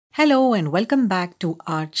Hello and welcome back to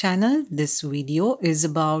our channel. This video is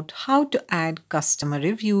about how to add customer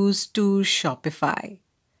reviews to Shopify.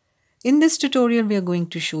 In this tutorial, we are going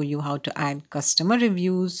to show you how to add customer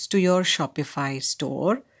reviews to your Shopify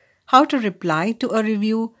store, how to reply to a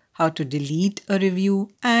review, how to delete a review,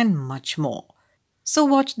 and much more. So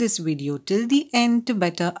watch this video till the end to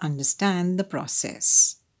better understand the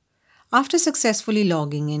process. After successfully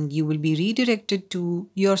logging in, you will be redirected to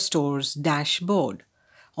your store's dashboard.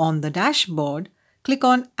 On the dashboard, click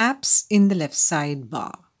on Apps in the left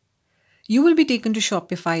sidebar. You will be taken to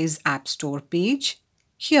Shopify's App Store page.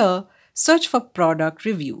 Here, search for Product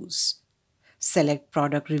Reviews. Select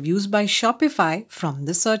Product Reviews by Shopify from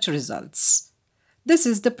the search results. This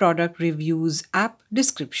is the Product Reviews app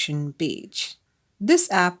description page. This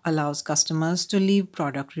app allows customers to leave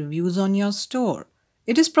product reviews on your store.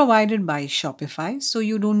 It is provided by Shopify, so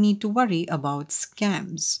you don't need to worry about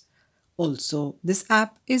scams. Also, this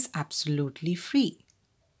app is absolutely free.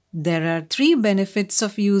 There are 3 benefits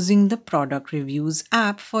of using the Product Reviews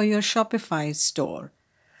app for your Shopify store.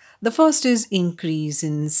 The first is increase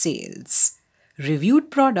in sales.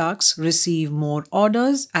 Reviewed products receive more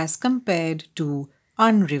orders as compared to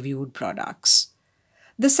unreviewed products.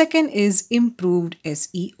 The second is improved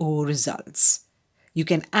SEO results. You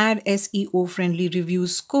can add SEO-friendly review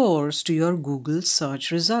scores to your Google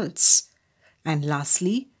search results. And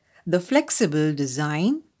lastly, the flexible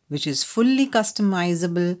design, which is fully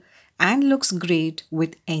customizable and looks great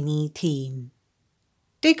with any theme.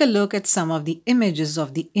 Take a look at some of the images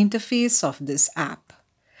of the interface of this app.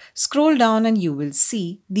 Scroll down and you will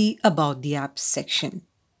see the About the App section.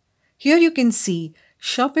 Here you can see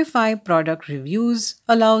Shopify Product Reviews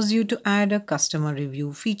allows you to add a customer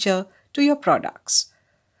review feature to your products.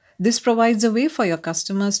 This provides a way for your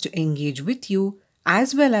customers to engage with you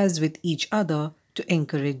as well as with each other to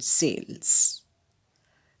encourage sales.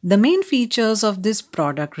 The main features of this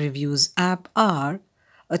Product Reviews app are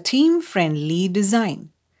a theme-friendly design.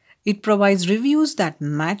 It provides reviews that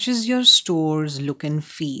matches your store's look and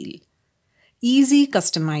feel. Easy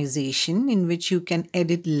customization in which you can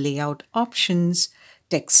edit layout options,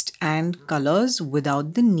 text and colors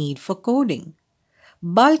without the need for coding.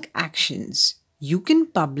 Bulk actions. You can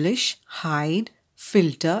publish, hide,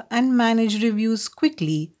 filter and manage reviews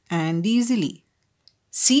quickly and easily.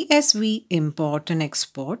 CSV import and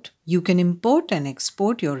export. You can import and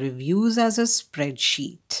export your reviews as a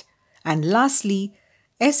spreadsheet. And lastly,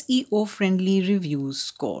 SEO-friendly review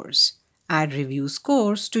scores. Add review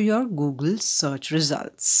scores to your Google search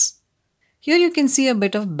results. Here you can see a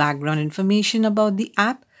bit of background information about the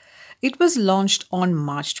app. It was launched on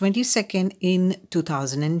March 22nd in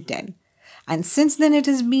 2010. And since then it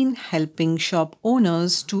has been helping shop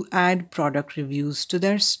owners to add product reviews to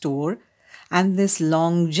their store. And this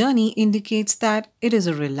long journey indicates that it is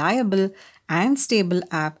a reliable and stable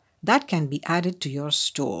app that can be added to your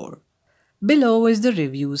store. Below is the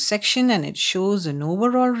reviews section and it shows an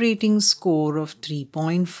overall rating score of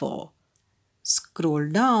 3.4. Scroll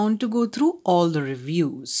down to go through all the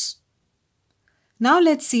reviews. Now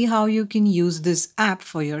let's see how you can use this app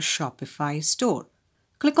for your Shopify store.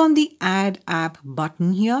 Click on the Add App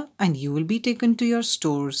button here and you will be taken to your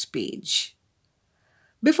store's page.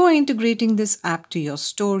 Before integrating this app to your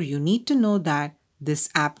store, you need to know that this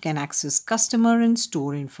app can access customer and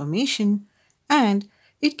store information and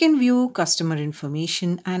it can view customer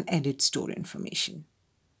information and edit store information.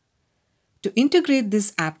 To integrate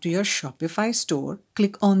this app to your Shopify store,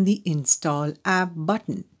 click on the Install App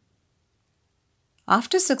button.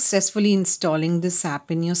 After successfully installing this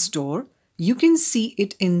app in your store, you can see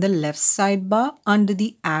it in the left sidebar under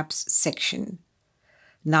the Apps section.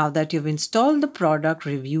 Now that you've installed the Product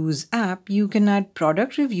Reviews app, you can add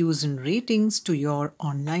product reviews and ratings to your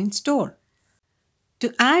online store.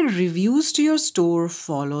 To add reviews to your store,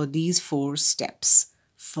 follow these 4 steps.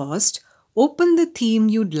 First, open the theme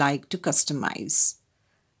you'd like to customize.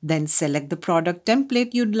 Then select the product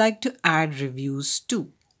template you'd like to add reviews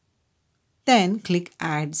to. Then click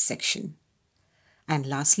Add section. And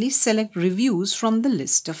lastly, select reviews from the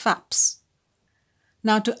list of apps.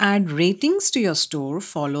 Now to add ratings to your store,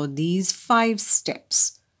 follow these 5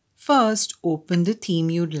 steps. First, open the theme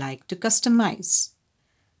you'd like to customize.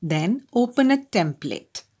 Then open a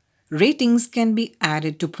template. Ratings can be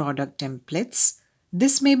added to product templates.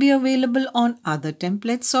 This may be available on other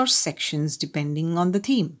templates or sections depending on the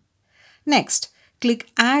theme. Next, click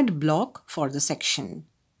Add block for the section.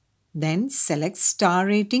 Then select Star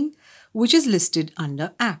Rating, which is listed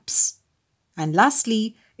under Apps. And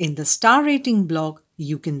lastly, in the Star Rating block,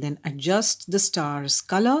 you can then adjust the star's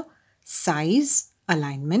color, size,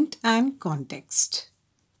 alignment, and context.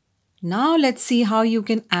 Now let's see how you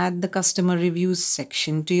can add the customer reviews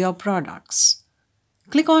section to your products.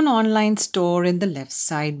 Click on Online Store in the left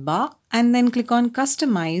sidebar and then click on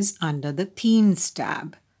Customize under the Themes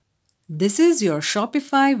tab. This is your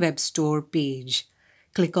Shopify web store page.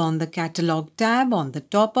 Click on the Catalog tab on the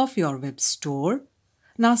top of your web store.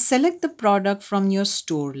 Now select the product from your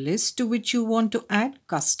store list to which you want to add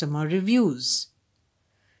customer reviews.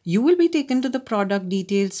 You will be taken to the product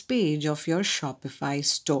details page of your Shopify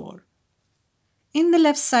store. In the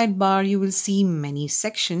left sidebar, you will see many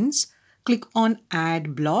sections. Click on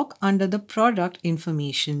Add block under the Product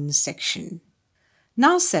Information section.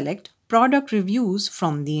 Now select Product Reviews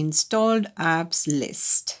from the installed apps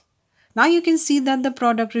list. Now you can see that the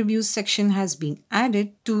Product Reviews section has been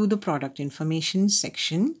added to the Product Information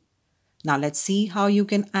section. Now let's see how you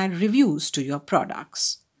can add reviews to your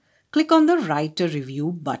products. Click on the Write a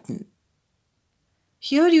Review button.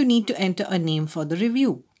 Here you need to enter a name for the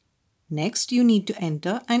review. Next, you need to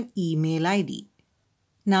enter an email ID.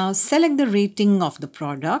 Now select the rating of the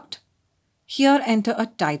product. Here enter a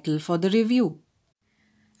title for the review.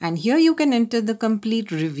 And here you can enter the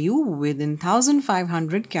complete review within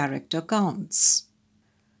 1500 character counts.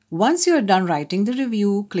 Once you are done writing the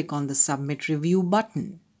review, click on the Submit Review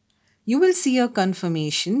button. You will see a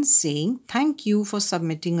confirmation saying thank you for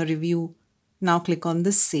submitting a review. Now click on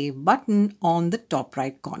the Save button on the top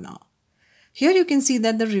right corner. Here you can see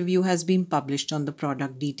that the review has been published on the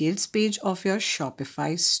product details page of your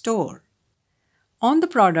Shopify store. On the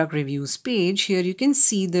product reviews page, here you can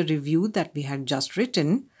see the review that we had just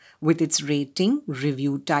written with its rating,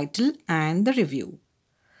 review title, and the review.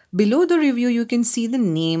 Below the review, you can see the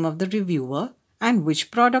name of the reviewer and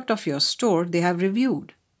which product of your store they have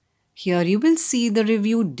reviewed. Here you will see the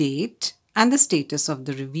review date and the status of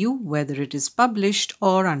the review, whether it is published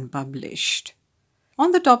or unpublished.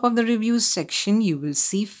 On the top of the reviews section, you will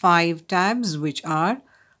see 5 tabs which are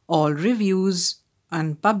All Reviews,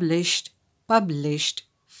 Unpublished, Published,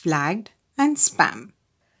 Flagged, and Spam.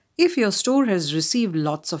 If your store has received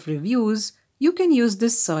lots of reviews, you can use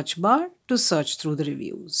this search bar to search through the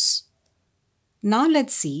reviews. Now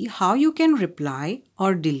let's see how you can reply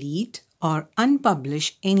or delete or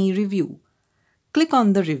unpublish any review. Click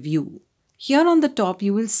on the review. Here on the top,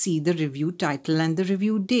 you will see the review title and the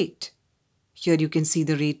review date. Here you can see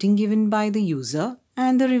the rating given by the user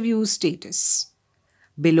and the review status.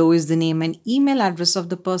 Below is the name and email address of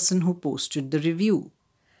the person who posted the review.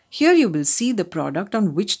 Here you will see the product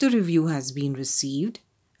on which the review has been received,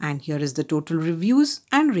 and here is the total reviews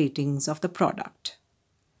and ratings of the product.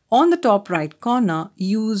 On the top right corner,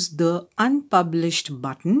 use the Unpublished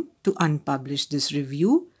button to unpublish this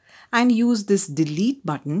review and use this Delete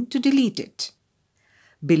button to delete it.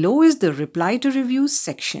 Below is the Reply to Reviews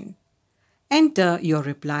section. Enter your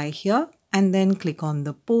reply here and then click on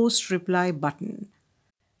the Post Reply button.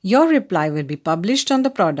 Your reply will be published on the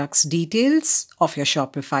product's details of your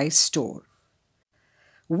Shopify store.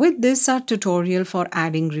 With this, our tutorial for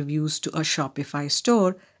adding reviews to a Shopify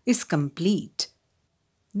store is complete.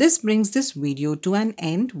 This brings this video to an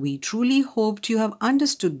end. We truly hoped you have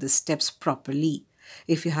understood the steps properly.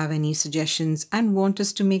 If you have any suggestions and want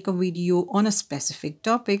us to make a video on a specific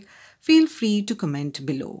topic, feel free to comment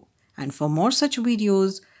below. And for more such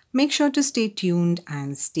videos, make sure to stay tuned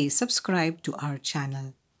and stay subscribed to our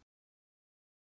channel.